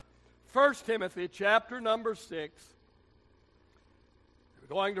1 Timothy chapter number 6. We're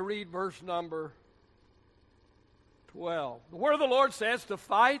going to read verse number 12. The word of the Lord says to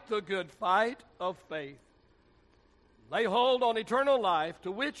fight the good fight of faith. Lay hold on eternal life,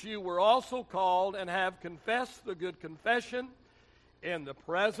 to which you were also called and have confessed the good confession in the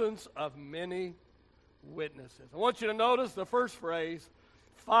presence of many witnesses. I want you to notice the first phrase,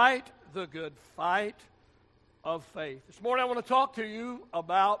 fight the good fight of faith. This morning I want to talk to you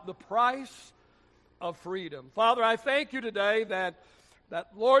about the price of freedom. Father, I thank you today that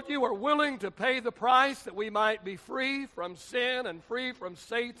Lord, you are willing to pay the price that we might be free from sin and free from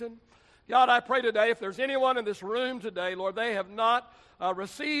Satan. God, I pray today, if there's anyone in this room today, Lord, they have not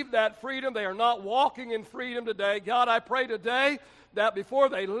received that freedom, they are not walking in freedom today. God, I pray today that before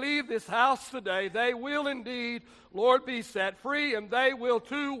they leave this house today, they will indeed, Lord, be set free, and they will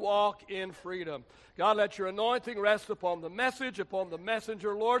too walk in freedom. God, let your anointing rest upon the message, upon the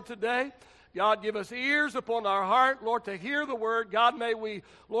messenger, Lord, today. God, give us ears upon our heart, Lord, to hear the word. God, may we,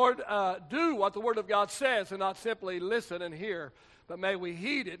 Lord, do what the word of God says and not simply listen and hear, but may we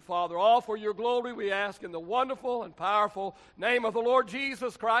heed it, Father. All for your glory we ask in the wonderful and powerful name of the Lord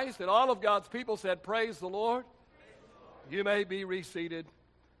Jesus Christ. And all of God's people said, praise the Lord. You may be reseated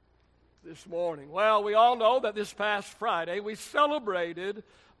this morning. Well, we all know that this past Friday we celebrated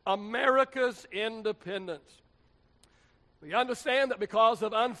America's independence. We understand that because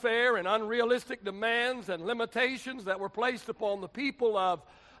of unfair and unrealistic demands and limitations that were placed upon the people of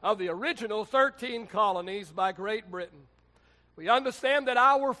the original 13 colonies by Great Britain, we understand that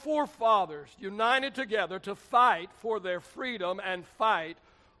our forefathers united together to fight for their freedom and fight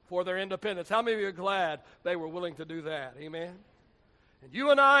for their independence. How many of you are glad they were willing to do that? Amen? And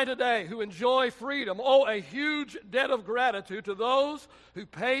you and I today, who enjoy freedom, owe a huge debt of gratitude to those who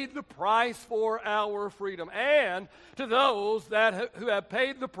paid the price for our freedom, and to those who have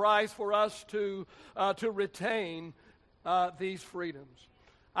paid the price for us to retain these freedoms.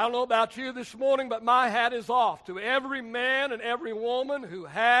 I don't know about you this morning, but my hat is off to every man and every woman who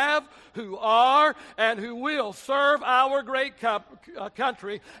have, who are, and who will serve our great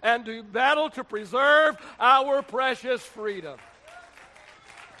country and do battle to preserve our precious freedom.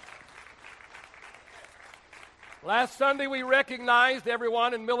 Last Sunday, we recognized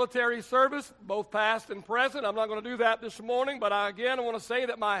everyone in military service, both past and present. I'm not going to do that this morning, but I want to say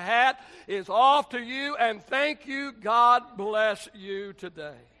that my hat is off to you, and thank you. God bless you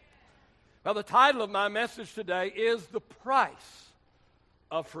today. Well, the title of my message today is The Price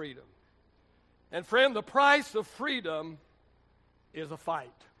of Freedom. And friend, the price of freedom is a fight.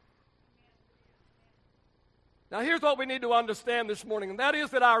 Now, here's what we need to understand this morning, and that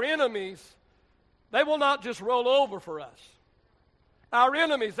is that our enemies, they will not just roll over for us. Our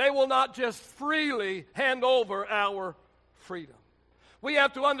enemies, they will not just freely hand over our freedom. We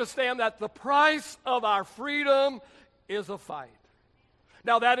have to understand that the price of our freedom is a fight.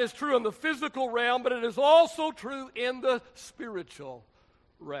 Now, that is true in the physical realm, but it is also true in the spiritual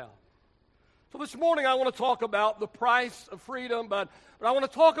realm. So this morning I want to talk about the price of freedom, but I want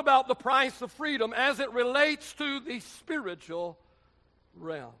to talk about the price of freedom as it relates to the spiritual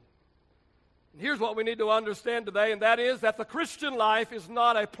realm. And here's what we need to understand today, and that is that the Christian life is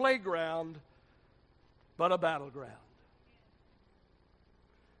not a playground, but a battleground.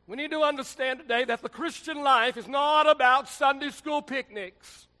 We need to understand today that the Christian life is not about Sunday school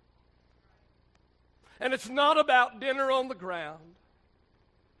picnics, and it's not about dinner on the ground.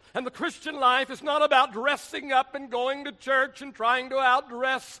 And the Christian life is not about dressing up and going to church and trying to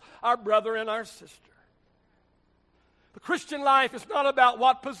outdress our brother and our sister. The Christian life is not about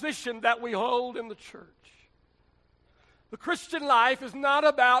what position that we hold in the church. The Christian life is not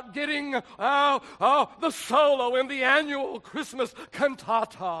about getting the solo in the annual Christmas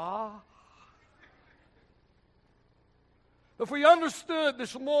cantata. If we understood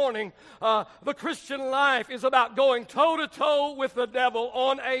this morning, the Christian life is about going toe-to-toe with the devil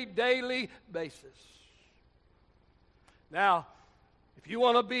on a daily basis. Now, if you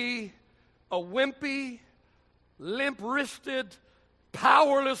want to be a wimpy, limp-wristed,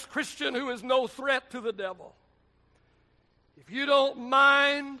 powerless Christian who is no threat to the devil, if you don't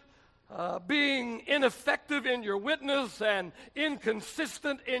mind being ineffective in your witness and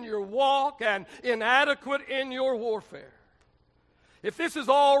inconsistent in your walk and inadequate in your warfare, if this is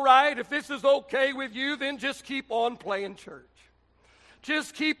all right, if this is okay with you, then just keep on playing church.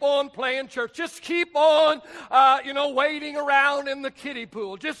 Just keep on playing church. Just keep on, wading around in the kiddie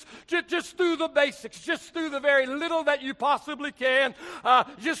pool. Just do the basics. Just do the very little that you possibly can.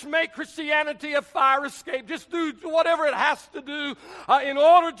 Just make Christianity a fire escape. Just do whatever it has to do in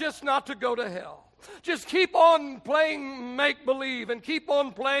order just not to go to hell. Just keep on playing make-believe and keep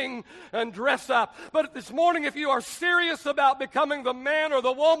on playing and dress up. But this morning, if you are serious about becoming the man or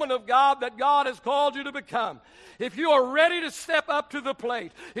the woman of God that God has called you to become, if you are ready to step up to the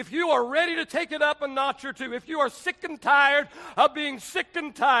plate, if you are ready to take it up a notch or two, if you are sick and tired of being sick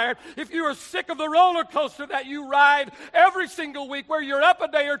and tired, if you are sick of the roller coaster that you ride every single week where you're up a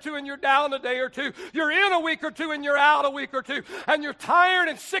day or two and you're down a day or two, you're in a week or two and you're out a week or two, and you're tired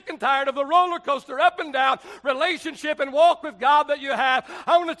and sick and tired of the roller coaster up and down relationship and walk with God that you have,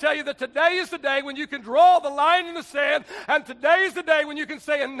 I want to tell you that today is the day when you can draw the line in the sand, and today is the day when you can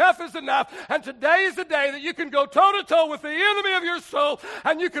say enough is enough, and today is the day that you can go toe-to-toe with the enemy of your soul,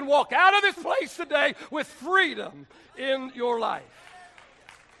 and you can walk out of this place today with freedom in your life.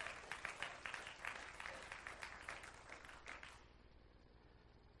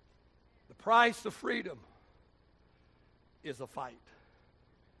 The price of freedom is a fight.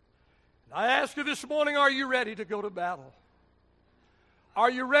 And I ask you this morning, are you ready to go to battle? Are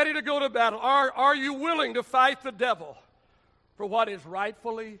you ready to go to battle? Are you willing to fight the devil for what is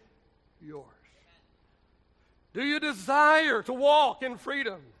rightfully yours? Do you desire to walk in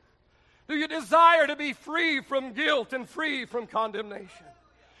freedom? Do you desire to be free from guilt and free from condemnation?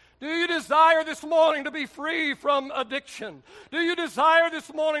 Do you desire this morning to be free from addiction? Do you desire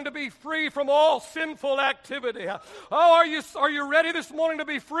this morning to be free from all sinful activity? Oh, are you ready this morning to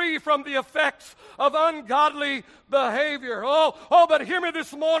be free from the effects of ungodly behavior? Oh, but hear me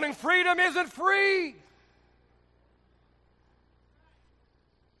this morning, freedom isn't free.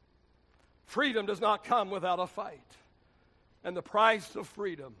 Freedom does not come without a fight. And the price of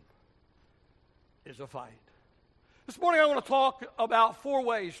freedom is a fight. This morning I want to talk about 4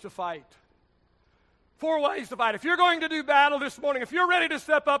 ways to fight. 4 ways to fight. If you're going to do battle this morning, if you're ready to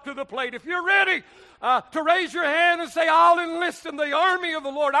step up to the plate, if you're ready to raise your hand and say, I'll enlist in the army of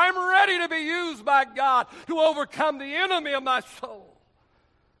the Lord, I'm ready to be used by God to overcome the enemy of my soul.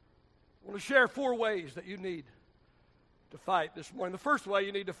 I want to share 4 ways that you need to fight this morning. The first way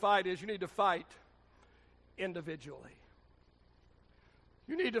you need to fight is you need to fight individually.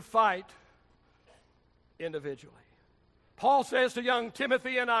 You need to fight individually. Paul says to young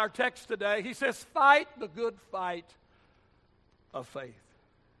Timothy in our text today, he says, fight the good fight of faith.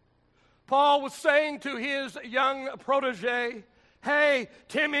 Paul was saying to his young protege, hey,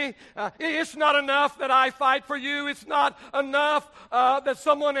 Timmy, it's not enough that I fight for you. It's not enough that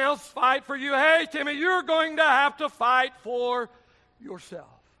someone else fight for you. Hey, Timmy, you're going to have to fight for yourself.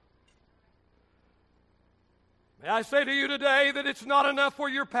 May I say to you today that it's not enough for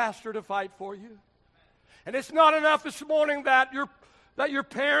your pastor to fight for you. And it's not enough this morning that your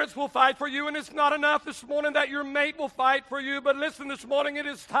parents will fight for you, and it's not enough this morning that your mate will fight for you. But listen, this morning it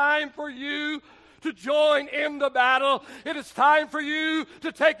is time for you to join in the battle. It is time for you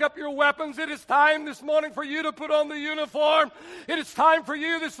to take up your weapons. It is time this morning for you to put on the uniform. It is time for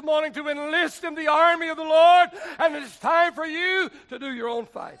you this morning to enlist in the army of the Lord, and it is time for you to do your own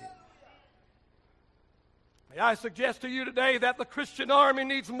fighting. May I suggest to you today that the Christian army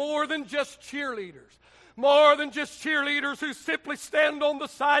needs more than just cheerleaders. More than just cheerleaders who simply stand on the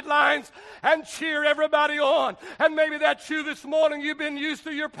sidelines and cheer everybody on. And maybe that's you this morning. You've been used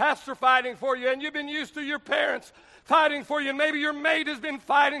to your pastor fighting for you, and you've been used to your parents fighting for you, and maybe your mate has been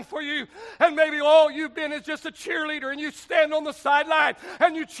fighting for you, and maybe all you've been is just a cheerleader, and you stand on the sideline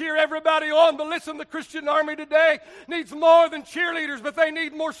and you cheer everybody on. But listen, the Christian army today needs more than cheerleaders, but they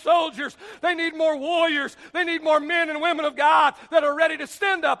need more soldiers. They need more warriors. They need more men and women of God that are ready to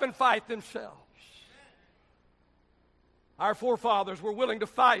stand up and fight themselves. Our forefathers were willing to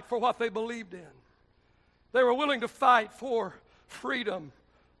fight for what they believed in. They were willing to fight for freedom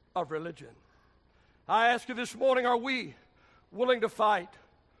of religion. I ask you this morning, are we willing to fight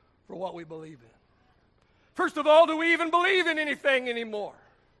for what we believe in? First of all, do we even believe in anything anymore?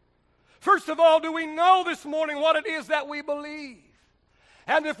 First of all, do we know this morning what it is that we believe?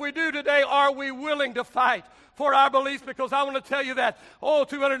 And if we do today, are we willing to fight for our beliefs? Because I want to tell you that,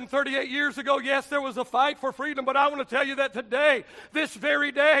 238 years ago, yes, there was a fight for freedom, but I want to tell you that today, this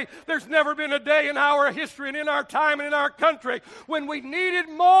very day, there's never been a day in our history and in our time and in our country when we needed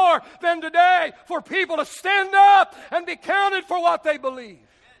more than today for people to stand up and be counted for what they believe.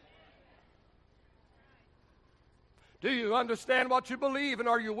 Do you understand what you believe, and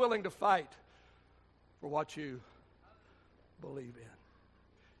are you willing to fight for what you believe in?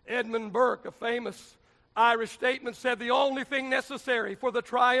 Edmund Burke, a famous Irish statesman, said the only thing necessary for the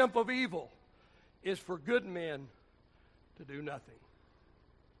triumph of evil is for good men to do nothing.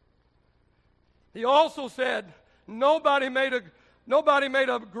 He also said nobody made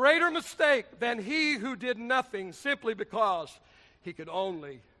a greater mistake than he who did nothing simply because he could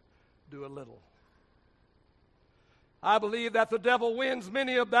only do a little. I believe that the devil wins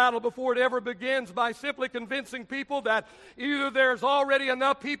many a battle before it ever begins by simply convincing people that either there's already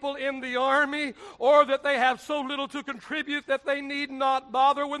enough people in the army or that they have so little to contribute that they need not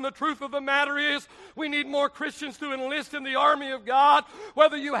bother, when the truth of the matter is we need more Christians to enlist in the army of God.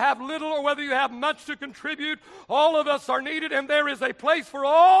 Whether you have little or whether you have much to contribute, all of us are needed, and there is a place for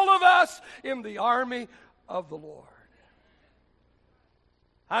all of us in the army of the Lord.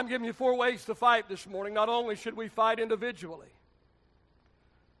 I'm giving you 4 ways to fight this morning. Not only should we fight individually,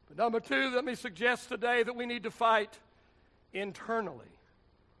 but number 2, let me suggest today that we need to fight internally.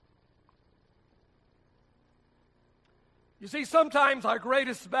 You see, sometimes our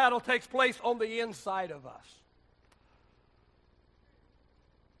greatest battle takes place on the inside of us.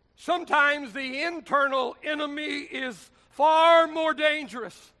 Sometimes the internal enemy is far more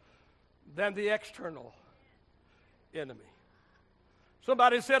dangerous than the external enemy.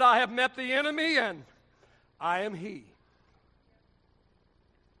 Somebody said, I have met the enemy and I am he.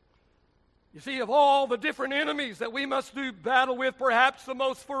 You see, of all the different enemies that we must do battle with, perhaps the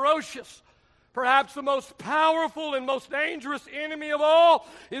most ferocious, perhaps the most powerful and most dangerous enemy of all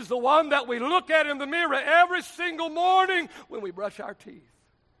is the one that we look at in the mirror every single morning when we brush our teeth.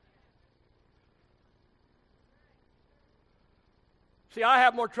 See, I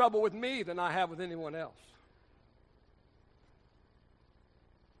have more trouble with me than I have with anyone else.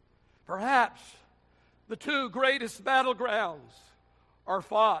 Perhaps the 2 greatest battlegrounds are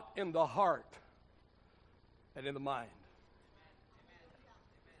fought in the heart and in the mind.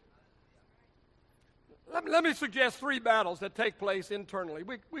 Let me suggest 3 battles that take place internally.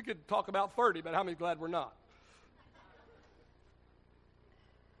 We could talk about 30, but how many glad we're not?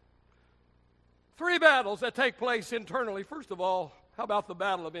 3 battles that take place internally. First of all, how about the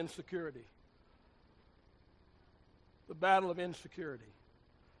battle of insecurity? The battle of insecurity.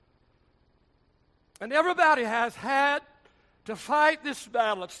 And everybody has had to fight this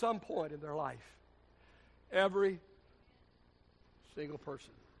battle at some point in their life. Every single person.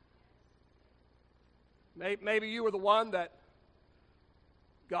 Maybe you were the one that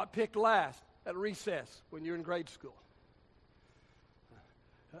got picked last at recess when you were in grade school.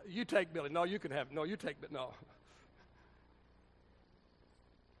 You take Billy. No, you can have. No, you take. No.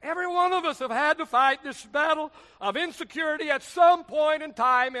 Every one of us have had to fight this battle of insecurity at some point in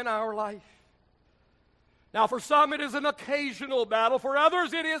time in our life. Now, for some, it is an occasional battle. For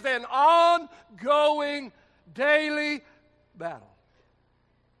others, it is an ongoing, daily battle.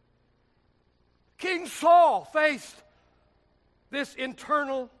 King Saul faced this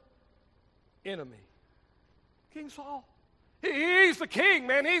internal enemy. King Saul. He's the king,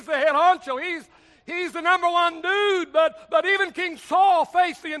 man. He's the head honcho. He's the number one dude. But even King Saul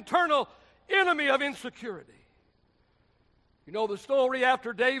faced the internal enemy of insecurity. You know the story,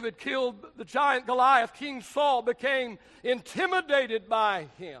 after David killed the giant Goliath, King Saul became intimidated by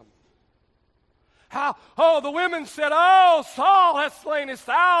him. The women said, Saul has slain his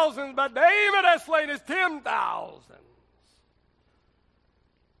thousands, but David has slain his 10,000s.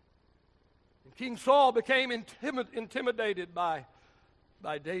 And King Saul became intimidated by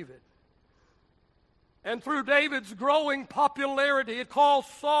David. And through David's growing popularity, it caused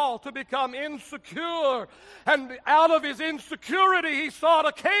Saul to become insecure. And out of his insecurity, he sought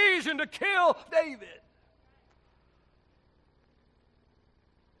occasion to kill David.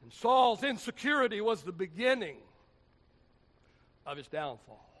 And Saul's insecurity was the beginning of his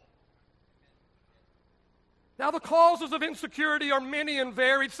downfall. Now, the causes of insecurity are many and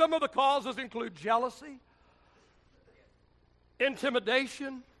varied. Some of the causes include jealousy,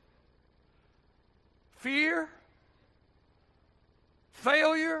 intimidation, fear,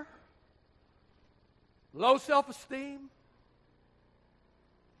 failure, low self-esteem.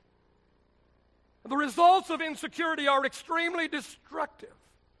 The results of insecurity are extremely destructive.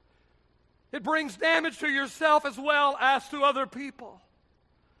 It brings damage to yourself as well as to other people.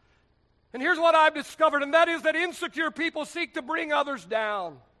 And here's what I've discovered, and that is that insecure people seek to bring others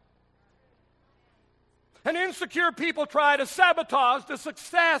down. And insecure people try to sabotage the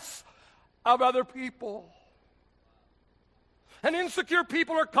success of other people. And insecure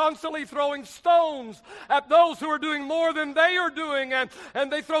people are constantly throwing stones at those who are doing more than they are doing, and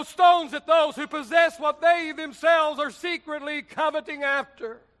they throw stones at those who possess what they themselves are secretly coveting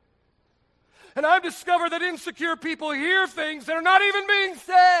after. And I've discovered that insecure people hear things that are not even being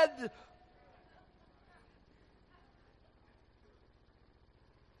said.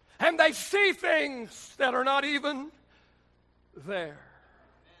 And they see things that are not even there.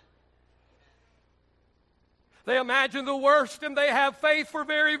 They imagine the worst and they have faith for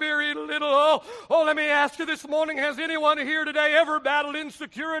very, very little. Oh, let me ask you this morning, has anyone here today ever battled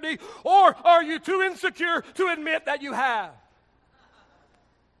insecurity? Or are you too insecure to admit that you have?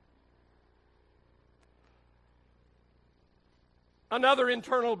 Another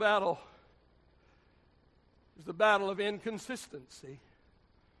internal battle is the battle of inconsistency.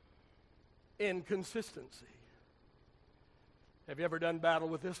 Inconsistency. Have you ever done battle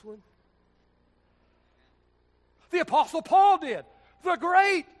with this one? The Apostle Paul did. The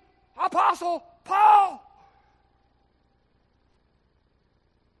great Apostle Paul.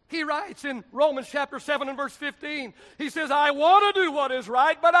 He writes in Romans chapter 7 and verse 15, he says, I want to do what is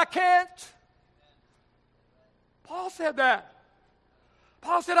right, but I can't. Paul said that.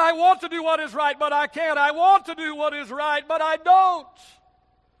 Paul said, I want to do what is right, but I can't. I want to do what is right, but I don't.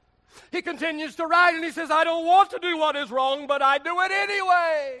 He continues to write and he says, I don't want to do what is wrong, but I do it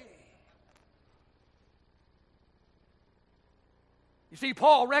anyway. You see,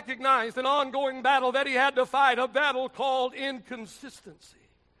 Paul recognized an ongoing battle that he had to fight, a battle called inconsistency,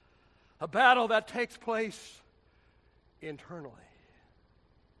 a battle that takes place internally.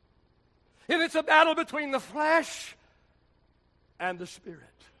 And it's a battle between the flesh and the Spirit.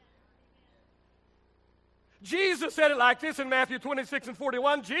 Jesus said it like this in Matthew 26 and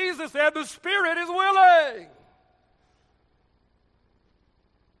 41. Jesus said, the Spirit is willing.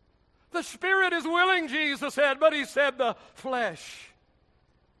 The Spirit is willing, Jesus said, but he said the flesh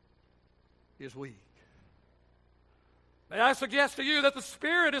is weak. May I suggest to you that the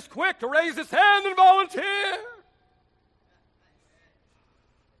Spirit is quick to raise his hand and volunteer.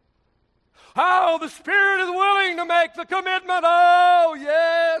 Oh, the Spirit is willing to make the commitment. Oh,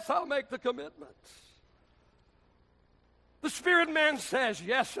 yes, I'll make the commitment. The Spirit man says,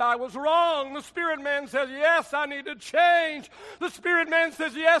 yes, I was wrong. The Spirit man says, yes, I need to change. The Spirit man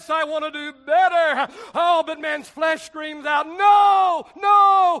says, yes, I want to do better. Oh, but man's flesh screams out, no,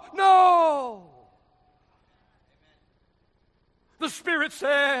 no, no. The Spirit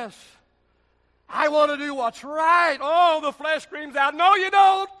says, I want to do what's right. Oh, the flesh screams out, no, you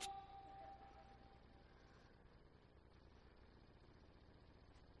don't.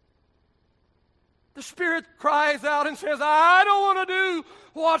 The Spirit cries out and says, I don't want to do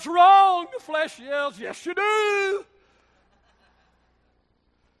what's wrong. The flesh yells, yes, you do.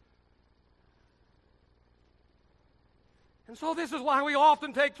 And so this is why we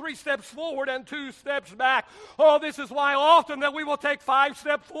often take 3 steps forward and 2 steps back. Oh, this is why often that we will take 5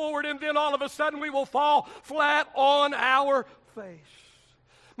 steps forward and then all of a sudden we will fall flat on our face.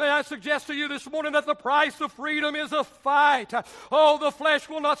 May I suggest to you this morning that the price of freedom is a fight. Oh, the flesh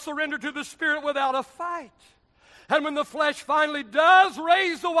will not surrender to the Spirit without a fight. And when the flesh finally does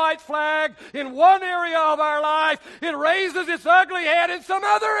raise the white flag in one area of our life, it raises its ugly head in some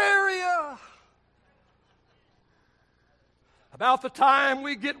other area. About the time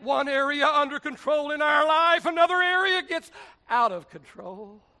we get one area under control in our life, another area gets out of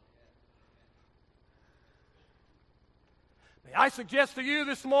control. I suggest to you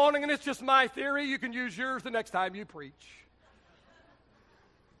this morning, and it's just my theory, you can use yours the next time you preach.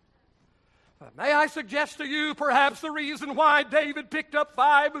 But may I suggest to you perhaps the reason why David picked up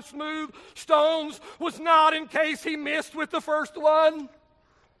 5 smooth stones was not in case he missed with the first one.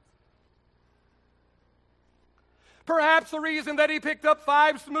 Perhaps the reason that he picked up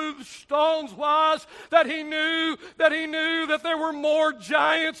 5 smooth stones was that he knew that there were more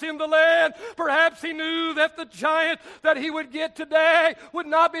giants in the land. Perhaps he knew that the giant that he would get today would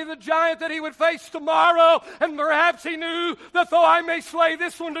not be the giant that he would face tomorrow. And perhaps he knew that though I may slay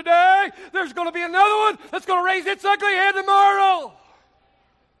this one today, there's going to be another one that's going to raise its ugly head tomorrow.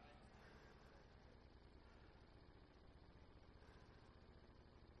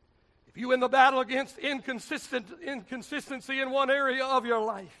 If you win the battle against inconsistency in one area of your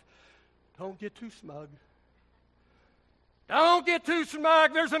life, don't get too smug. Don't get too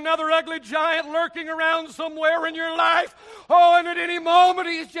smug. There's another ugly giant lurking around somewhere in your life. Oh, and at any moment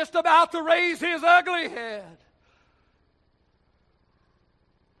he's just about to raise his ugly head.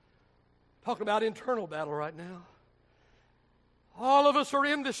 Talking about internal battle right now. All of us are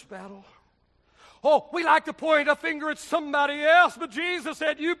in this battle. Oh, we like to point a finger at somebody else, but Jesus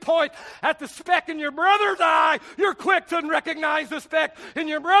said, you point at the speck in your brother's eye. You're quick to recognize the speck in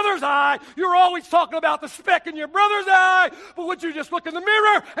your brother's eye. You're always talking about the speck in your brother's eye, but would you just look in the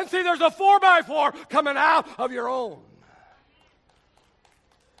mirror and see there's a 4x4 coming out of your own?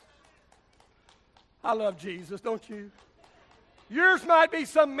 I love Jesus, don't you? Yours might be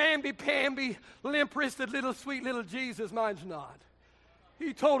some mamby-pamby, limp-wristed little sweet little Jesus. Mine's not.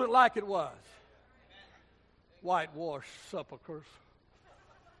 He told it like it was. Whitewashed sepulchres.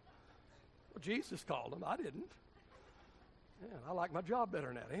 Jesus called them. I didn't. Yeah, I like my job better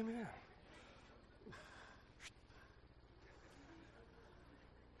than that. Amen.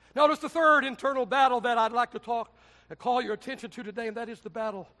 Notice the third internal battle that I'd like to call your attention to today, and that is the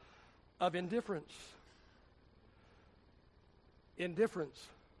battle of indifference. Indifference.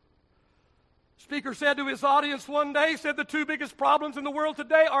 Speaker said to his audience one day, said the two biggest problems in the world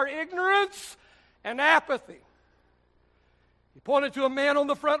today are ignorance and apathy. He pointed to a man on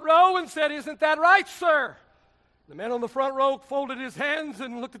the front row and said, "Isn't that right, sir?" The man on the front row folded his hands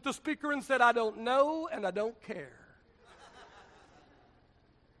and looked at the speaker and said, "I don't know and I don't care."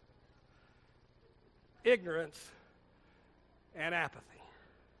 Ignorance and apathy.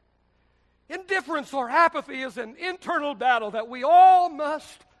 Indifference or apathy is an internal battle that we all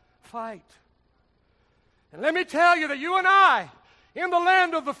must fight. And let me tell you that you and I, in the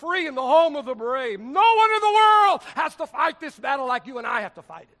land of the free and the home of the brave, no one in the world has to fight this battle like you and I have to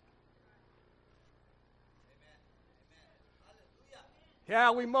fight it.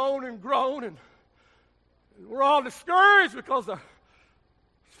 Yeah, we moan and groan and we're all discouraged because the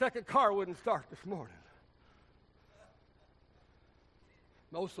second car wouldn't start this morning.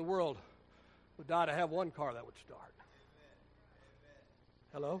 Most of the world would die to have one car that would start.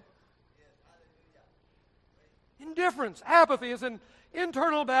 Hello? Indifference, apathy is an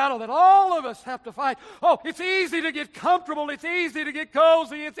internal battle that all of us have to fight. Oh, it's easy to get comfortable. It's easy to get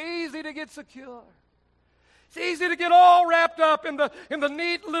cozy. It's easy to get secure. It's easy to get all wrapped up in the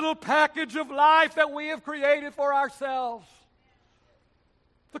neat little package of life that we have created for ourselves.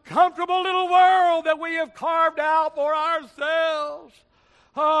 The comfortable little world that we have carved out for ourselves.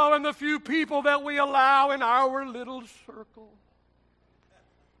 Oh, and the few people that we allow in our little circle.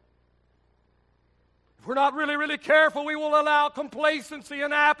 If we're not really, really careful, we will allow complacency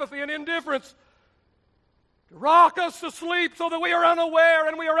and apathy and indifference to rock us to sleep so that we are unaware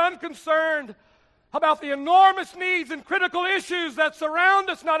and we are unconcerned about the enormous needs and critical issues that surround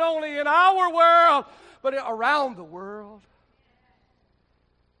us not only in our world, but around the world.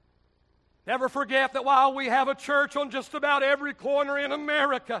 Never forget that while we have a church on just about every corner in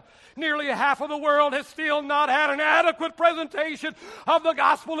America, nearly half of the world has still not had an adequate presentation of the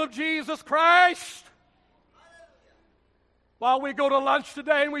gospel of Jesus Christ. While we go to lunch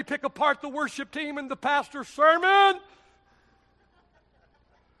today and we pick apart the worship team and the pastor's sermon,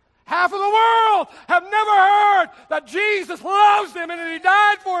 half of the world have never heard that Jesus loves them and that He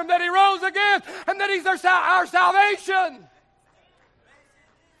died for them, that He rose again, and that He's our salvation.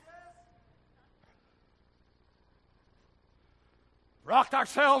 Rocked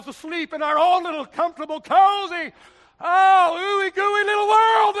ourselves to sleep in our own little comfortable, cozy, ooey-gooey little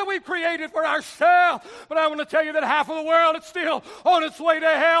world that we've created for ourselves. But I want to tell you that half of the world is still on its way to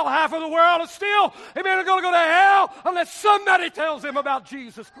hell. Half of the world is still, going to go to hell unless somebody tells them about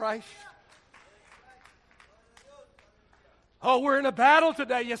Jesus Christ. Oh, we're in a battle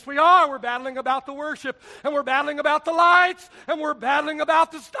today. Yes, we are. We're battling about the worship, and we're battling about the lights, and we're battling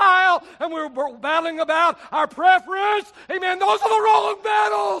about the style, and we're battling about our preference. Amen. Those are the wrong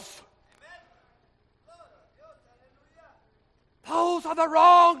battles. Those are the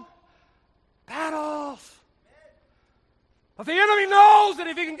wrong battles. But the enemy knows that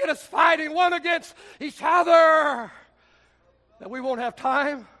if he can get us fighting one against each other, that we won't have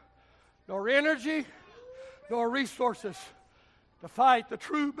time, nor energy, nor resources to fight the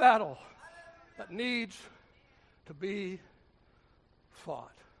true battle that needs to be fought.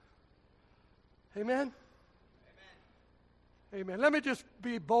 Amen? Amen. Let me just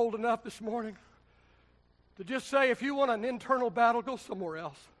be bold enough this morning to just say, if you want an internal battle, go somewhere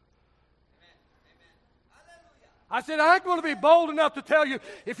else. I said, I'm going to be bold enough to tell you,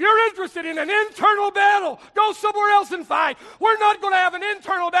 if you're interested in an internal battle, go somewhere else and fight. We're not going to have an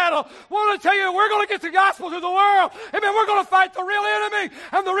internal battle. We want to tell you, we're going to get the gospel to the world. Amen. We're going to fight the real enemy.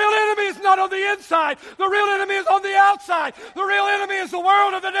 And the real enemy is not on the inside. The real enemy is on the outside. The real enemy is the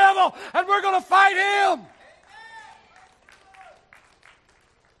world of the devil. And we're going to fight him.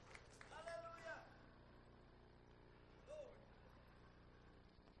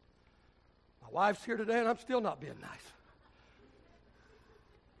 My wife's here today, and I'm still not being nice.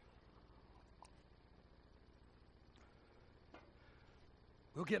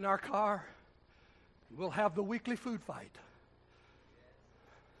 We'll get in our car, and we'll have the weekly food fight.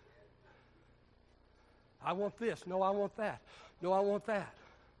 I want this. No, I want that. No, I want that.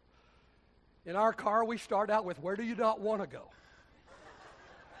 In our car, we start out with, where do you not want to go?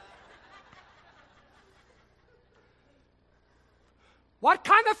 What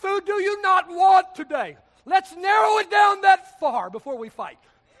kind of food do you not want today? Let's narrow it down that far before we fight.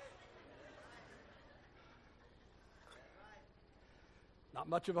 Not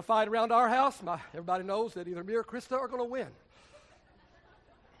much of a fight around our house. Everybody knows that either me or Krista are going to win.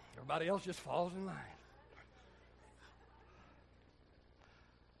 Everybody else just falls in line.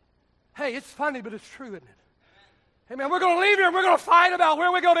 Hey, it's funny, but it's true, isn't it? Hey, man, we're going to leave here and we're going to fight about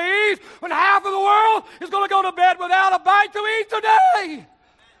where we're going to eat when half of the world is going to go to bed without a bite to eat today.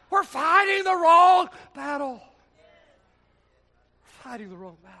 We're fighting the wrong battle. We're fighting the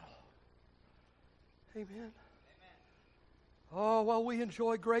wrong battle. Amen. Oh, while we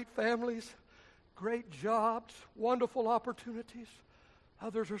enjoy great families, great jobs, wonderful opportunities,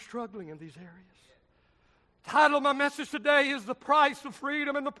 others are struggling in these areas. The title of my message today is The Price of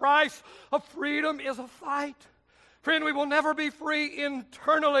Freedom, and the price of freedom is a fight. Friend, we will never be free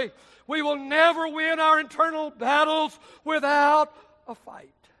internally. We will never win our internal battles without a fight.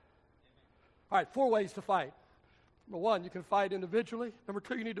 All right, 4 ways to fight. Number 1, you can fight individually. Number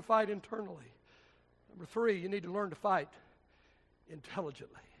 2, you need to fight internally. Number 3, you need to learn to fight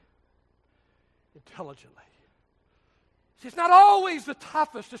intelligently. Intelligently. See, it's not always the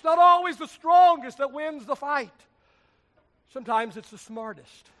toughest. It's not always the strongest that wins the fight. Sometimes it's the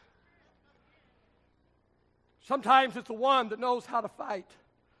smartest. Sometimes it's the one that knows how to fight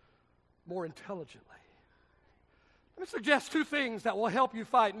more intelligently. Let me suggest 2 things that will help you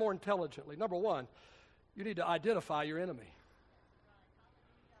fight more intelligently. Number 1, you need to identify your enemy.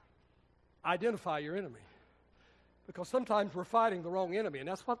 Identify your enemy. Because sometimes we're fighting the wrong enemy, and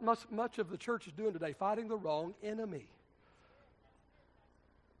that's what much of the church is doing today, fighting the wrong enemy.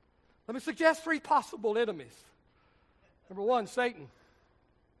 Let me suggest 3 possible enemies. Number 1, Satan.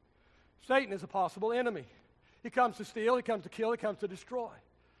 Satan is a possible enemy. He comes to steal, he comes to kill, he comes to destroy.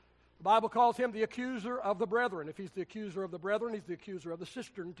 The Bible calls him the accuser of the brethren. If he's the accuser of the brethren, he's the accuser of the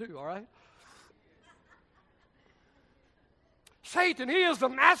cistern too, all right? Satan, he is the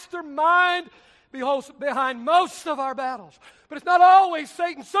mastermind behind most of our battles. But it's not always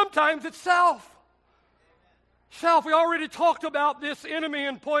Satan. Sometimes it's self. Self. We already talked about this enemy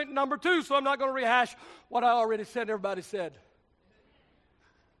in point number 2, so I'm not going to rehash what I already said. Everybody said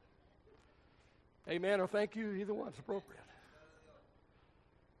amen or thank you. Either one's appropriate.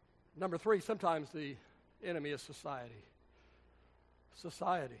 Number 3, sometimes the enemy is society.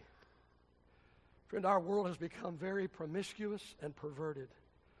 Society. Friend, our world has become very promiscuous and perverted.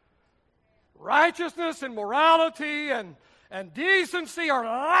 Righteousness and morality and decency are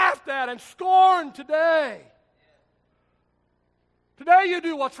laughed at and scorned today. Today you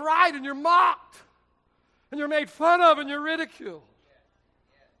do what's right and you're mocked. And you're made fun of and you're ridiculed.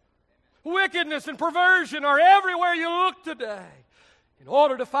 Wickedness and perversion are everywhere you look today. In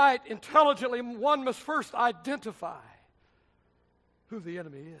order to fight intelligently, one must first identify who the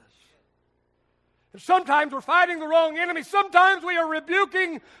enemy is. And sometimes we're fighting the wrong enemy. Sometimes we are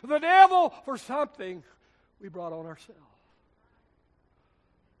rebuking the devil for something we brought on ourselves.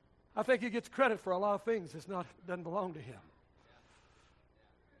 I think he gets credit for a lot of things that doesn't belong to him.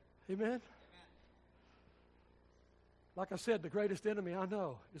 Amen? Like I said, the greatest enemy I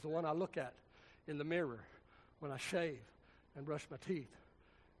know is the one I look at in the mirror when I shave and brush my teeth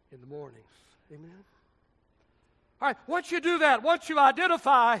in the mornings. Amen? All right, once you do that, once you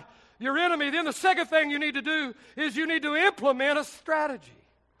identify your enemy, then the second thing you need to do is you need to implement a strategy.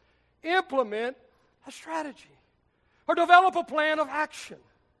 Implement a strategy. Or develop a plan of action.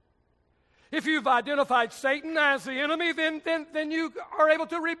 If you've identified Satan as the enemy, then you are able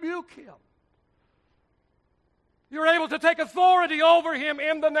to rebuke him. You're able to take authority over him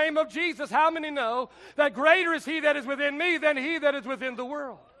in the name of Jesus. How many know that greater is he that is within me than he that is within the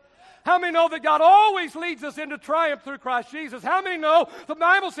world? How many know that God always leads us into triumph through Christ Jesus? How many know the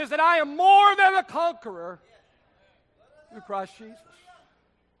Bible says that I am more than a conqueror through Christ Jesus?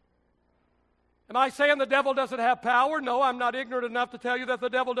 Am I saying the devil doesn't have power? No, I'm not ignorant enough to tell you that the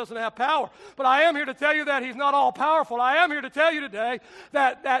devil doesn't have power. But I am here to tell you that he's not all powerful. I am here to tell you today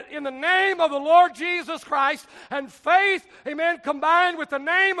that in the name of the Lord Jesus Christ and faith, amen, combined with the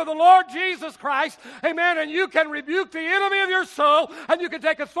name of the Lord Jesus Christ, amen, and you can rebuke the enemy of your soul, and you can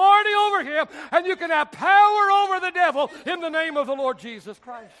take authority over him, and you can have power over the devil in the name of the Lord Jesus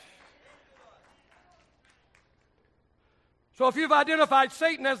Christ. So if you've identified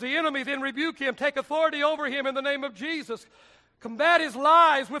Satan as the enemy, then rebuke him. Take authority over him in the name of Jesus. Combat his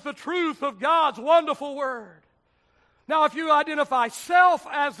lies with the truth of God's wonderful word. Now, if you identify self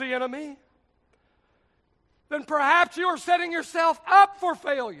as the enemy, then perhaps you are setting yourself up for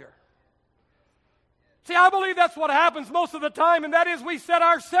failure. See, I believe that's what happens most of the time, and that is we set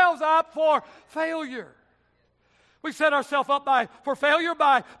ourselves up for failure. We set ourselves up for failure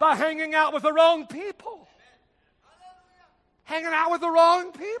by hanging out with the wrong people. Hanging out with the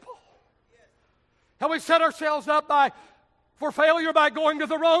wrong people. And we set ourselves up by for failure by going to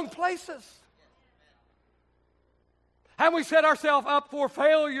the wrong places. And we set ourselves up for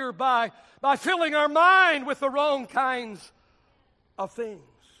failure by filling our mind with the wrong kinds of things.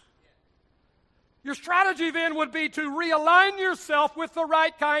 Your strategy then would be to realign yourself with the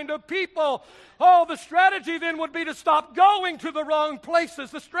right kind of people. Oh, the strategy then would be to stop going to the wrong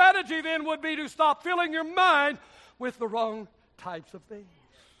places. The strategy then would be to stop filling your mind with the wrong types of things.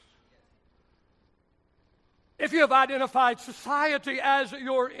 If you have identified society as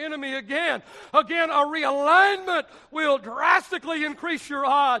your enemy again, a realignment will drastically increase your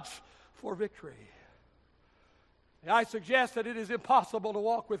odds for victory. I suggest that it is impossible to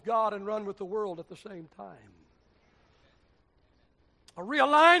walk with God and run with the world at the same time. A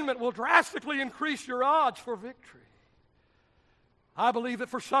realignment will drastically increase your odds for victory. I believe that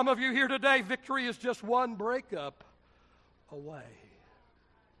for some of you here today, victory is just one breakup away.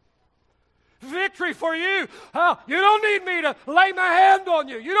 Victory for you. You don't need me to lay my hand on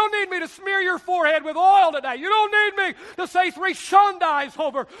you. You don't need me to smear your forehead with oil today. You don't need me to say 3 shundais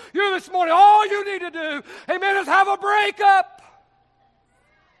over you this morning. All you need to do, amen, is have a breakup.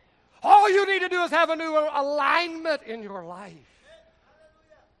 All you need to do is have a new alignment in your life.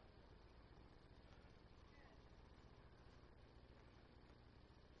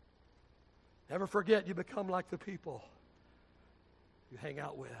 Never forget you become like the people you hang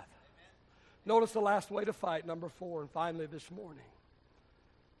out with. Notice the last way to fight, number 4, and finally this morning.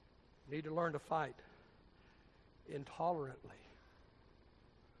 You need to learn to fight intolerantly.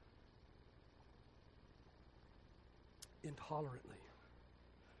 Intolerantly.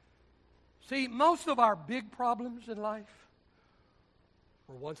 See, most of our big problems in life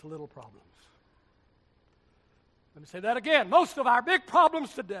were once little problems. Let me say that again. Most of our big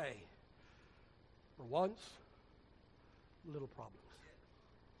problems today were once little problems.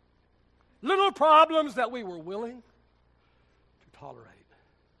 Little problems that we were willing to tolerate.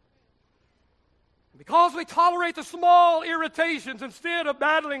 And because we tolerate the small irritations instead of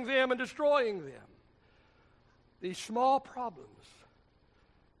battling them and destroying them, these small problems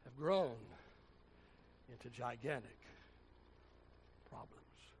have grown into gigantic problems.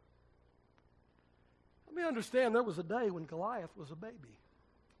 Let me understand, there was a day when Goliath was a baby.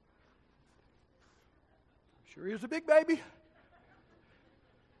 I'm sure he was a big baby.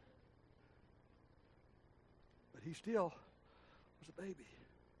 He still was a baby.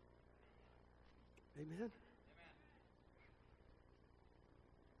 Amen?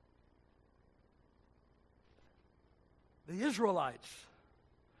 The Israelites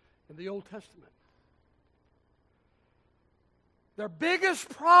in the Old Testament, their biggest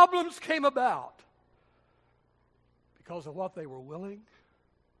problems came about because of what they were willing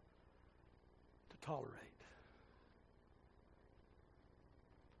to tolerate.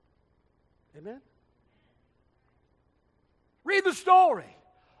 Amen? Read the story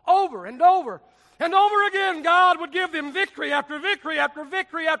over and over and over again. God would give them victory after victory after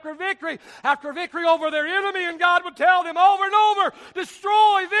victory after victory after victory over their enemy, and God would tell them over and over,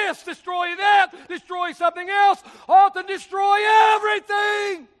 destroy this, destroy that, destroy something else, ought to destroy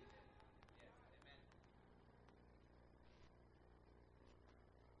everything.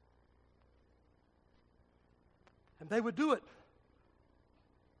 And they would do it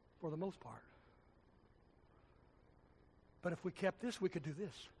for the most part. But if we kept this, we could do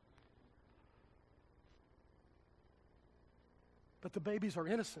this. But the babies are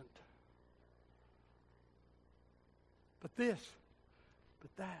innocent. But this, but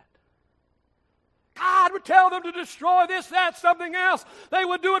that. God would tell them to destroy this, that, something else. They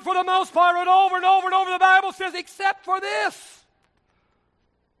would do it for the most part and over and over and over. The Bible says, except for this.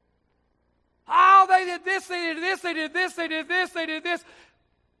 Oh, they did this, they did this, they did this, they did this, they did this.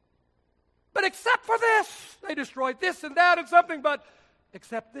 But except for this, they destroyed this and that and something, but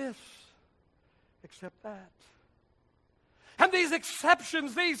except this, except that. And these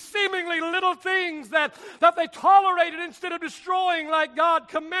exceptions, these seemingly little things that they tolerated instead of destroying like God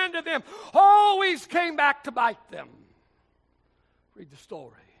commanded them, always came back to bite them. Read the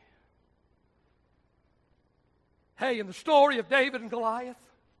story. Hey, in the story of David and Goliath,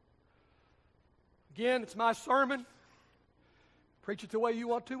 again, it's my sermon. Preach it the way you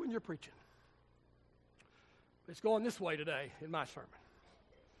want to when you're preaching. It's going this way today in my sermon.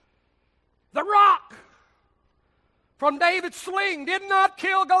 The rock from David's sling did not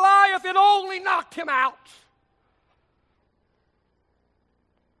kill Goliath, it only knocked him out.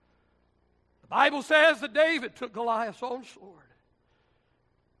 The Bible says that David took Goliath's own sword,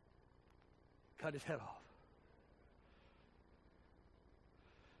 cut his head off.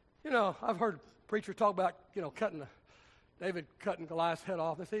 You know, I've heard preachers talk about, David cutting Goliath's head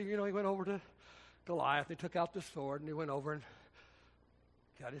off. They say, he went over to Goliath. He took out the sword and he went over and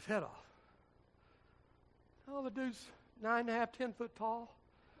cut his head off. Oh, the dude's 9.5, 10 foot tall.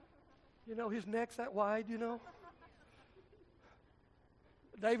 You know, his neck's that wide, you know.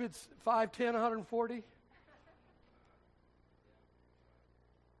 David's 5'10", 140.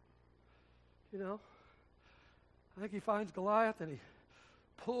 You know, I think he finds Goliath and he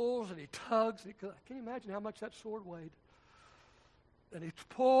pulls and he tugs. And can you imagine how much that sword weighed? And he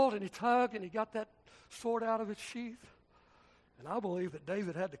pulled and he tugged and he got that sword out of its sheath. And I believe that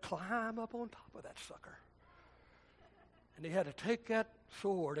David had to climb up on top of that sucker. And he had to take that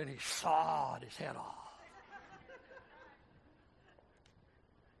sword and he sawed his head off.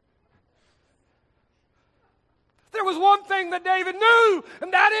 There was one thing that David knew,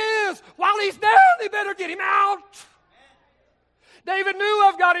 and that is, while he's down, he better get him out. David knew,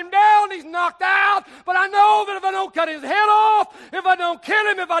 I've got him down, he's knocked out, but I know that if I don't cut his head off, if I don't kill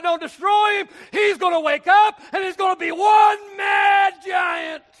him, if I don't destroy him, he's going to wake up, and he's going to be one mad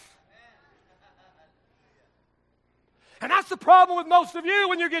giant. And that's the problem with most of you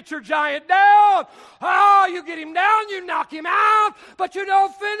when you get your giant down. Oh, you get him down, you knock him out, but you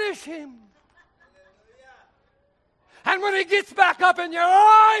don't finish him. And when he gets back up in your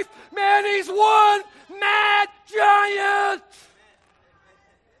life, man, he's one mad giant.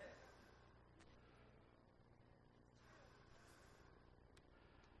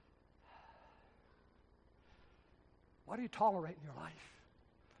 What do you tolerate in your life?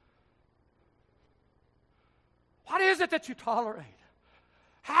 What is it that you tolerate?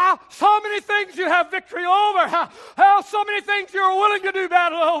 How so many things you have victory over. How so many things you're willing to do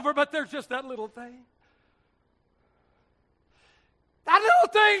battle over, but there's just that little thing. That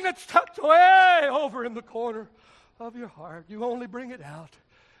little thing that's tucked away over in the corner of your heart. You only bring it out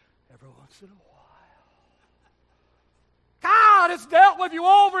every once in a while. God has dealt with you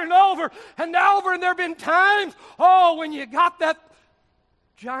over and over and over, and there have been times, when you got that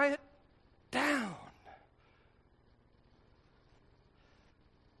giant down.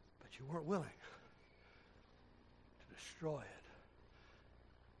 But you weren't willing to destroy it.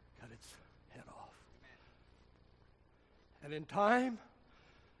 Cut its head off. And in time,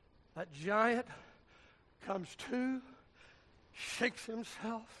 that giant comes to, shakes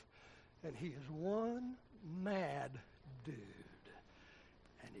himself, and he is one mad dude.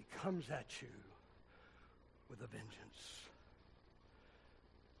 And he comes at you with a vengeance.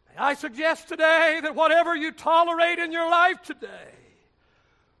 May I suggest today that whatever you tolerate in your life today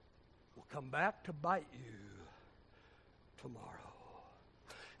will come back to bite you tomorrow.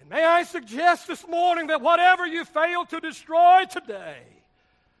 And may I suggest this morning that whatever you fail to destroy today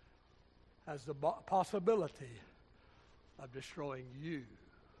has the possibility of destroying you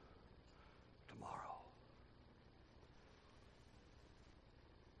tomorrow.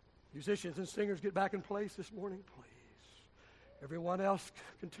 Musicians and singers, get back in place this morning, please. Everyone else,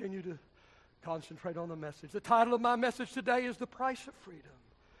 continue to concentrate on the message. The title of my message today is The Price of Freedom.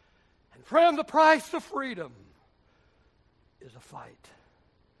 And friend, the price of freedom is a fight.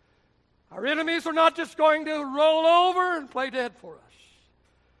 Our enemies are not just going to roll over and play dead for us.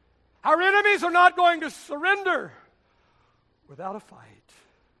 Our enemies are not going to surrender without a fight.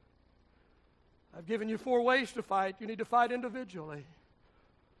 I've given you 4 ways to fight. You need to fight individually.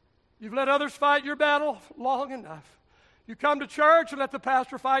 You've let others fight your battle long enough. You come to church and let the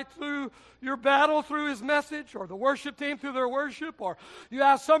pastor fight through your battle through his message, or the worship team through their worship, or you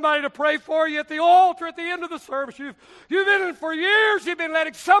ask somebody to pray for you at the altar at the end of the service. You've been in for years. You've been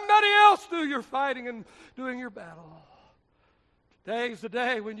letting somebody else do your fighting and doing your battle. Today's the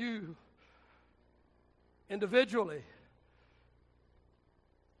day when you individually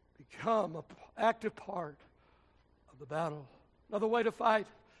become an active part of the battle. Another way to fight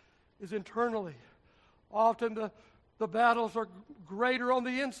is internally. Often the battles are greater on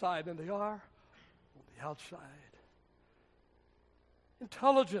the inside than they are on the outside.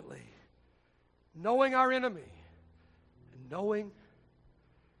 Intelligently, knowing our enemy and knowing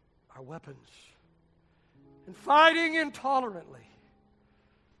our weapons, and fighting intolerantly.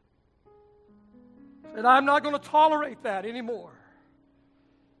 And I'm not going to tolerate that anymore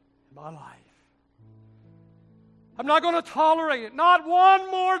in my life. I'm not going to tolerate it, not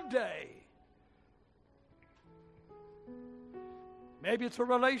one more day. Maybe it's a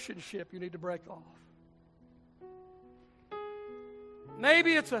relationship you need to break off.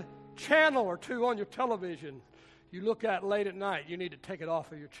 Maybe it's a channel or two on your television you look at late at night. You need to take it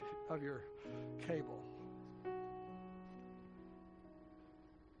off of your cable.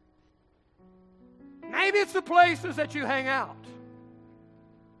 Maybe it's the places that you hang out.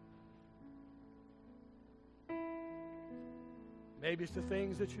 Maybe it's the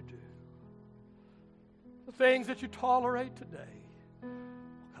things that you do. The things that you tolerate today will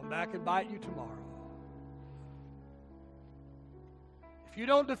come back and bite you tomorrow. If you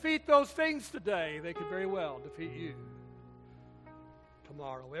don't defeat those things today, they could very well defeat you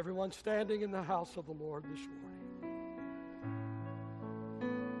tomorrow. Everyone standing in the house of the Lord this morning.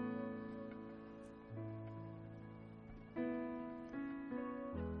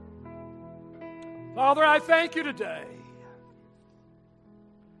 Father, I thank you today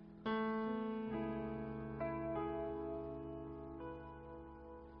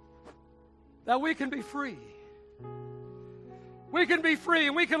that we can be free. We can be free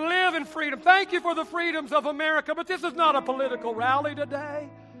and we can live in freedom. Thank you for the freedoms of America, but this is not a political rally today.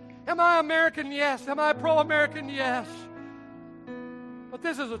 Am I American? Yes. Am I pro-American? Yes. But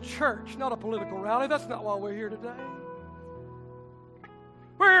this is a church, not a political rally. That's not why we're here today.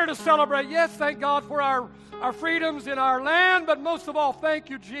 We're here to celebrate, yes, thank God for our freedoms in our land, but most of all, thank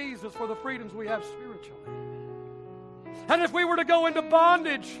you, Jesus, for the freedoms we have spiritually. And if we were to go into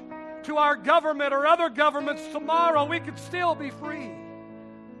bondage to our government or other governments tomorrow, we could still be free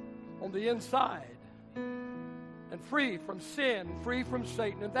on the inside and free from sin, free from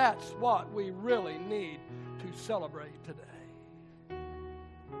Satan. And that's what we really need to celebrate today.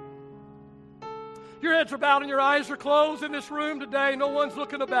 Your heads are bowed and your eyes are closed in this room today. No one's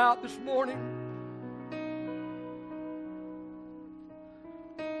looking about this morning.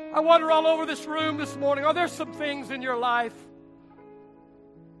 I wonder all over this room this morning, are there some things in your life?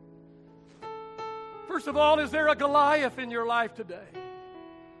 First of all, is there a Goliath in your life today?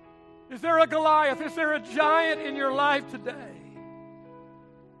 Is there a Goliath? Is there a giant in your life today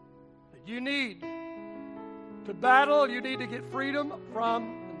that you need to battle, you need to get freedom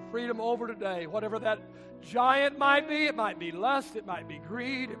from? Freedom over today. Whatever that giant might be, it might be lust, it might be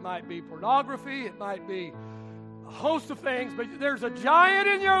greed, it might be pornography, it might be a host of things, but there's a giant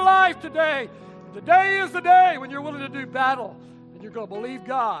in your life today. Today is the day when you're willing to do battle and you're going to believe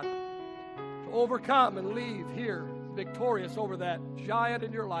God to overcome and leave here victorious over that giant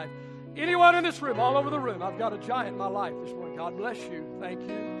in your life. Anyone in this room, all over the room, I've got a giant in my life this morning. God bless you. Thank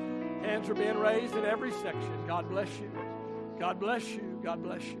you. Hands are being raised in every section. God bless you. God bless you. God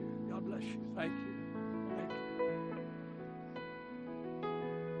bless you. God bless you. Thank you. Thank you.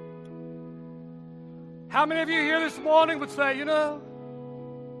 How many of you here this morning would say, you know,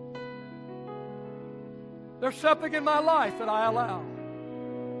 there's something in my life that I allow.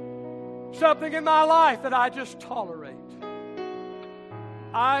 Something in my life that I just tolerate.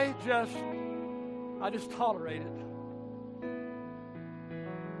 I just tolerate it.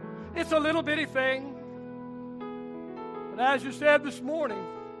 It's a little bitty thing. But as you said this morning,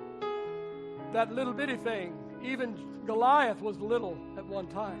 that little bitty thing, even Goliath was little at one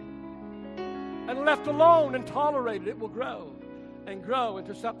time. And left alone and tolerated, it will grow and grow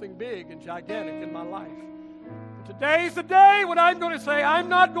into something big and gigantic in my life. And today's the day when I'm going to say, I'm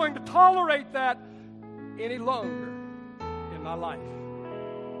not going to tolerate that any longer in my life.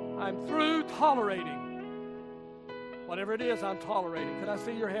 I'm through tolerating whatever it is I'm tolerating. Can I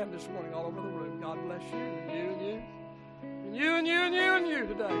see your hand this morning all over the room? God bless you, and you and you. And you and you and you and you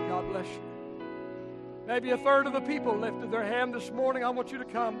today. God bless you. Maybe a third of the people lifted their hand this morning. I want you to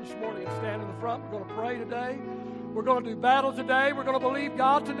come this morning and stand in the front. We're going to pray today. We're going to do battle today. We're going to believe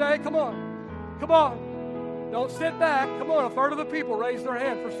God today. Come on. Come on. Don't sit back. Come on. A third of the people raise their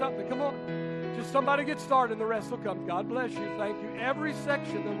hand for something. Come on. Just somebody get started and the rest will come. God bless you. Thank you. Every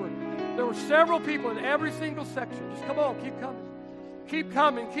section, there were several people in every single section. Just come on. Keep coming. Keep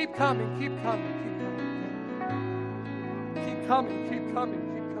coming. Keep coming. Keep coming. Keep coming. Keep coming, keep coming,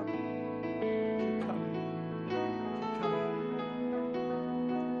 keep coming, keep coming, keep coming.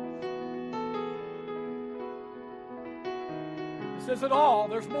 This isn't all.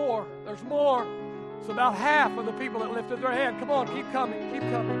 There's more. There's more. It's about half of the people that lifted their hand. Come on, keep coming, keep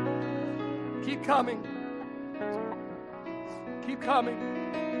coming, keep coming, keep coming.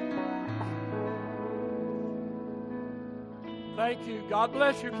 Thank you. God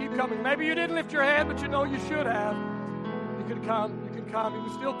bless you. Keep coming. Maybe you didn't lift your hand, but you know you should have. You can come. You can come. You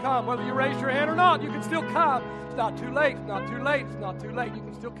can still come. Whether you raise your hand or not, you can still come. It's not too late. It's not too late. It's not too late. You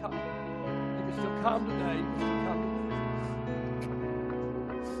can still come. You can still come today. You can still come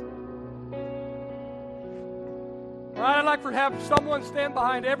today. All right, I'd like to have someone stand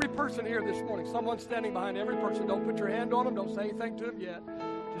behind every person here this morning. Someone standing behind every person. Don't put your hand on them. Don't say anything to them yet.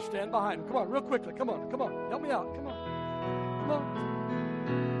 Just stand behind them. Come on, real quickly. Come on. Come on. Help me out. Come on. Come on.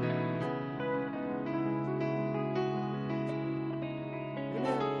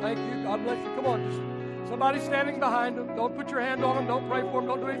 Thank you. God bless you. Come on. Just somebody standing behind them. Don't put your hand on them. Don't pray for them.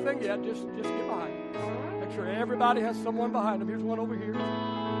 Don't do anything yet. Just get behind them. Make sure everybody has someone behind them. Here's one over here.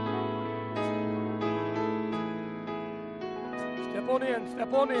 on in,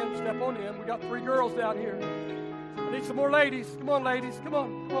 step on in, step on in. We got 3 girls down here. I need some more ladies. Come on, ladies. Come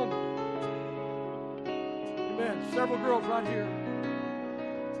on, come on. Amen. Several girls right here.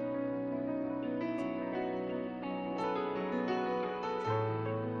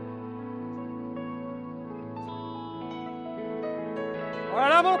 All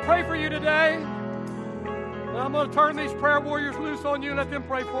right, I'm going to pray for you today. And I'm going to turn these prayer warriors loose on you and let them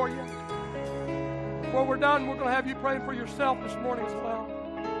pray for you. Before we're done, we're going to have you praying for yourself this morning as well.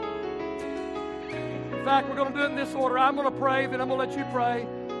 In fact, we're going to do it in this order. I'm going to pray, then I'm going to let you pray,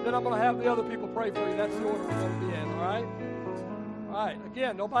 then I'm going to have the other people pray for you. That's the order we're going to be in, all right? All right,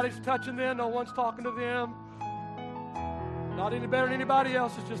 again, nobody's touching them. No one's talking to them. Not any better than anybody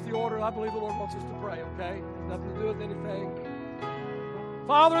else. It's just the order I believe the Lord wants us to pray, okay? Nothing to do with anything.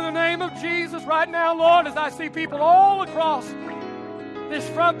 Father, in the name of Jesus, right now, Lord, as I see people all across this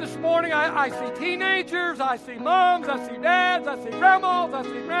front this morning, I see teenagers, I see moms, I see dads, I see grandmas, I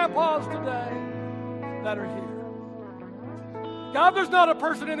see grandpas today that are here. God, there's not a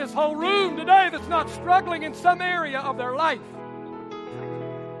person in this whole room today that's not struggling in some area of their life.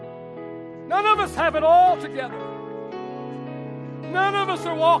 None of us have it all together. None of us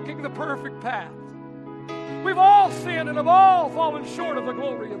are walking the perfect path. We've all sinned and have all fallen short of the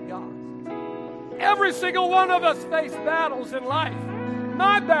glory of God. Every single one of us face battles in life.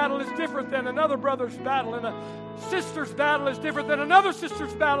 My battle is different than another brother's battle, and a sister's battle is different than another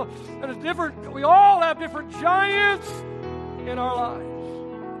sister's battle, and it's different. We all have different giants in our lives.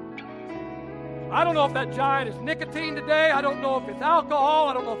 I don't know if that giant is nicotine today. I don't know if it's alcohol.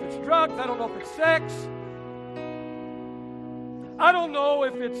 I don't know if it's drugs. I don't know if it's sex. I don't know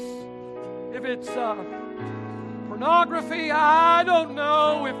if it's pornography. I don't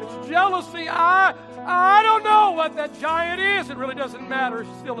know if it's jealousy. I don't know what that giant is. It really doesn't matter.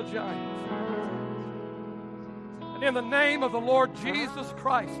 It's still a giant. And in the name of the Lord Jesus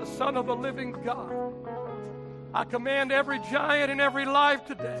Christ, the Son of the living God, I command every giant in every life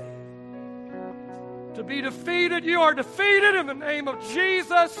today to be defeated. You are defeated in the name of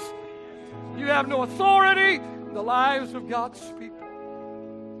Jesus. You have no authority in the lives of God's people.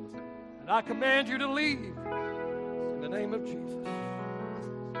 And I command you to leave in the name of Jesus.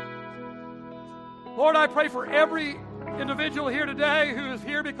 Lord, I pray for every individual here today who is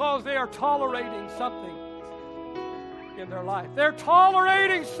here because they are tolerating something in their life. They're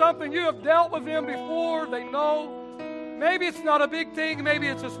tolerating something. You have dealt with them before. They know. Maybe it's not a big thing. Maybe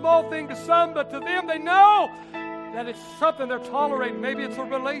it's a small thing to some, but to them they know that it's something they're tolerating. Maybe it's a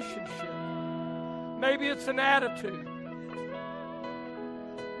relationship. Maybe it's an attitude.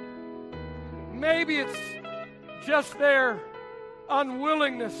 Maybe it's just their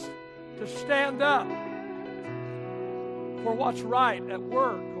unwillingness to stand up for what's right at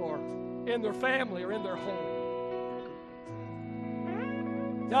work or in their family or in their home.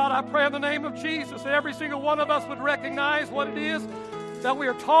 God, I pray in the name of Jesus that every single one of us would recognize what it is that we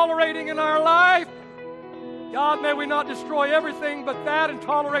are tolerating in our life. God, may we not destroy everything but that and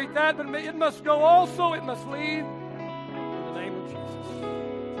tolerate that, but it must go also, it must lead in the name of Jesus.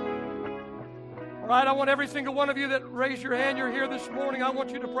 All right, I want every single one of you that raised your hand, you're here this morning, I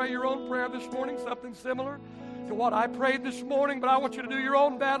want you to pray your own prayer this morning, something similar to what I prayed this morning, but I want you to do your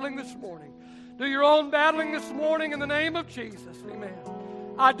own battling this morning. Do your own battling this morning in the name of Jesus. Amen.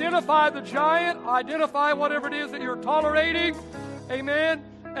 Identify the giant, identify whatever it is that you're tolerating, amen,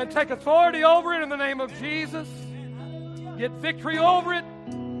 and take authority over it in the name of Jesus. Get victory over it.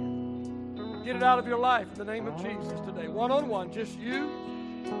 Get it out of your life in the name of Jesus today. One-on-one, just you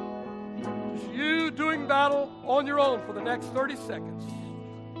doing battle on your own for the next 30 seconds.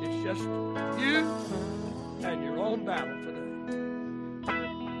 It's just you and your own battle today.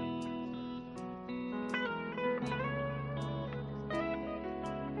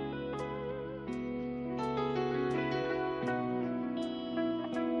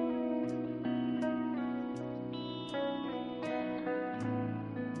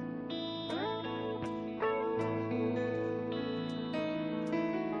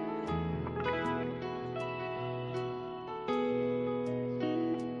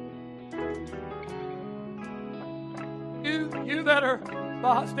 You that are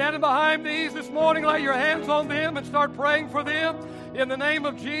standing behind these this morning, lay your hands on them and start praying for them in the name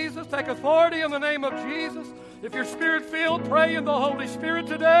of Jesus. Take authority in the name of Jesus. If you're Spirit-filled, pray in the Holy Spirit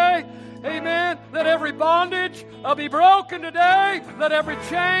today. Amen. Let every bondage be broken today. Let every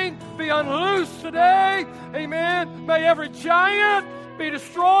chain be unloosed today. Amen. May every giant be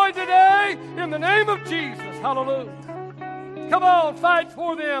destroyed today in the name of Jesus. Hallelujah. Come on, fight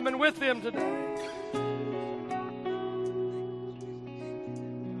for them and with them today.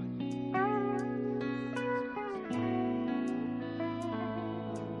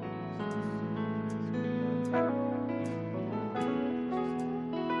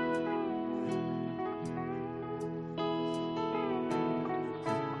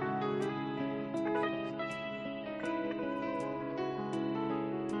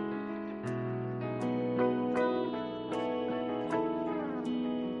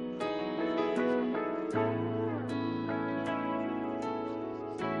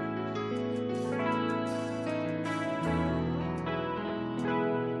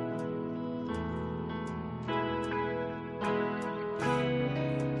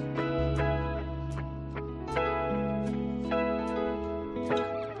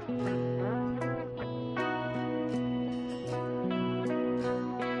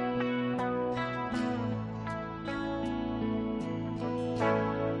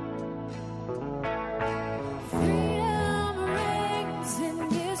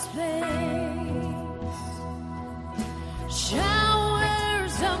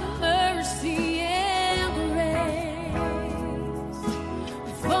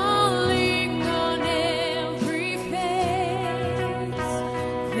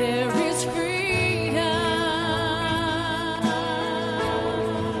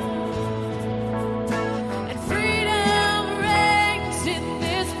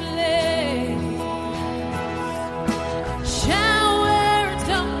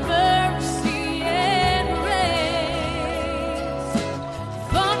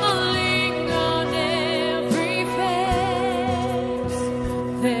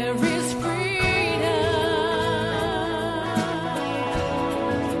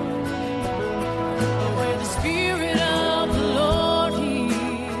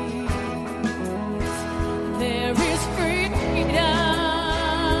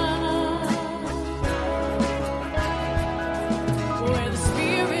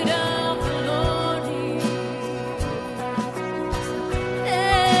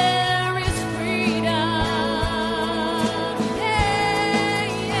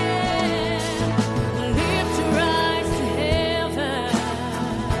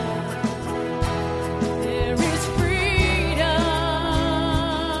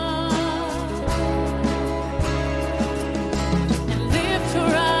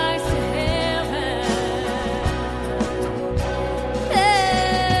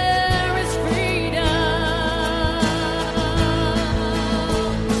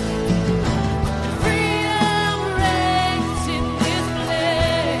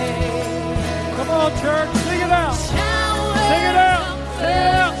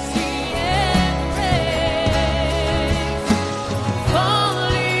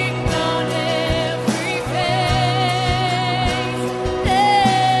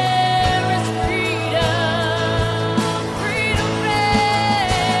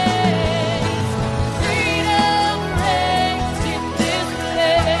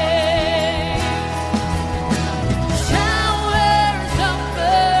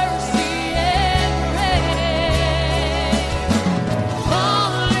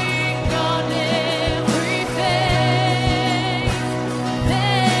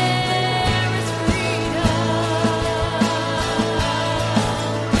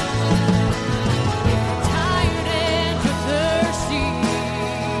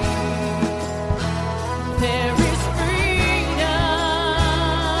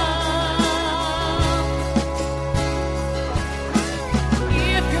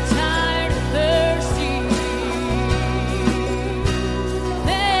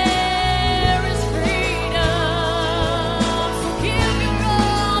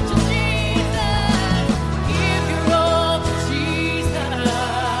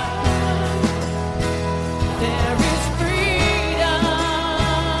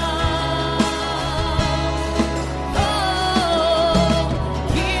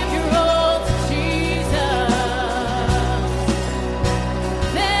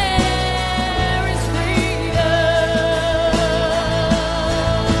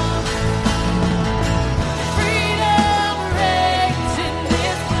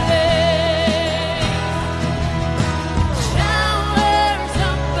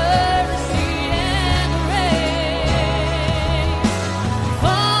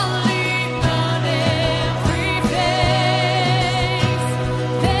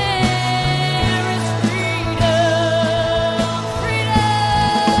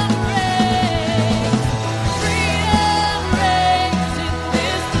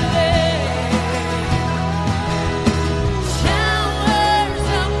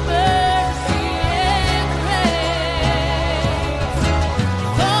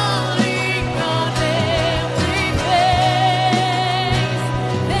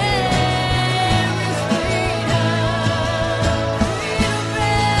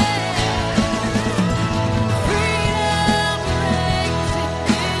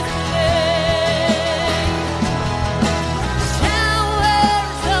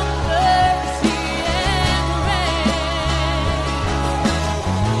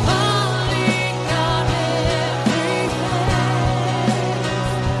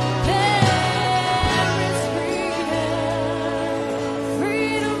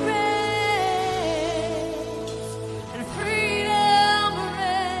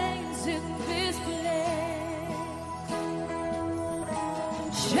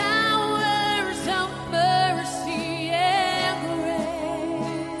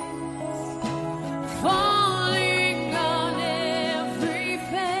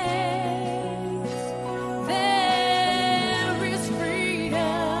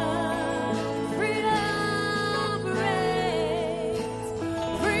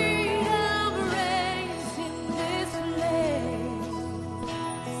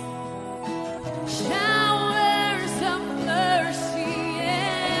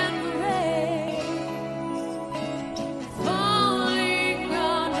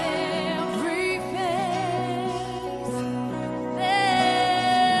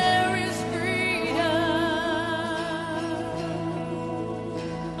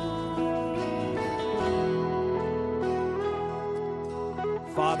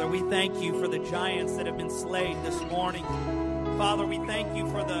 we thank you for the giants that have been slain this morning. Father, we thank you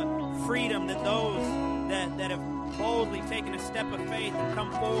for the freedom that those that have boldly taken a step of faith and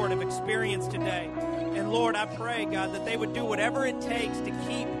come forward have experienced today. And Lord, I pray, God, that they would do whatever it takes to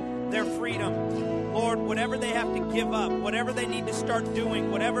keep their freedom. Lord, whatever they have to give up, whatever they need to start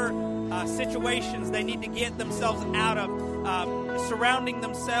doing, whatever situations they need to get themselves out of, surrounding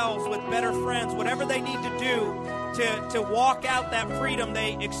themselves with better friends, whatever they need to do to walk out that freedom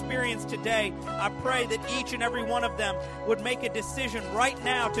they experience today, I pray that each and every one of them would make a decision right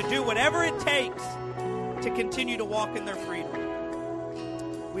now to do whatever it takes to continue to walk in their freedom.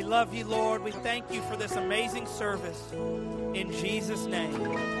 We love you, Lord. We thank you for this amazing service. In Jesus'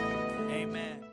 name.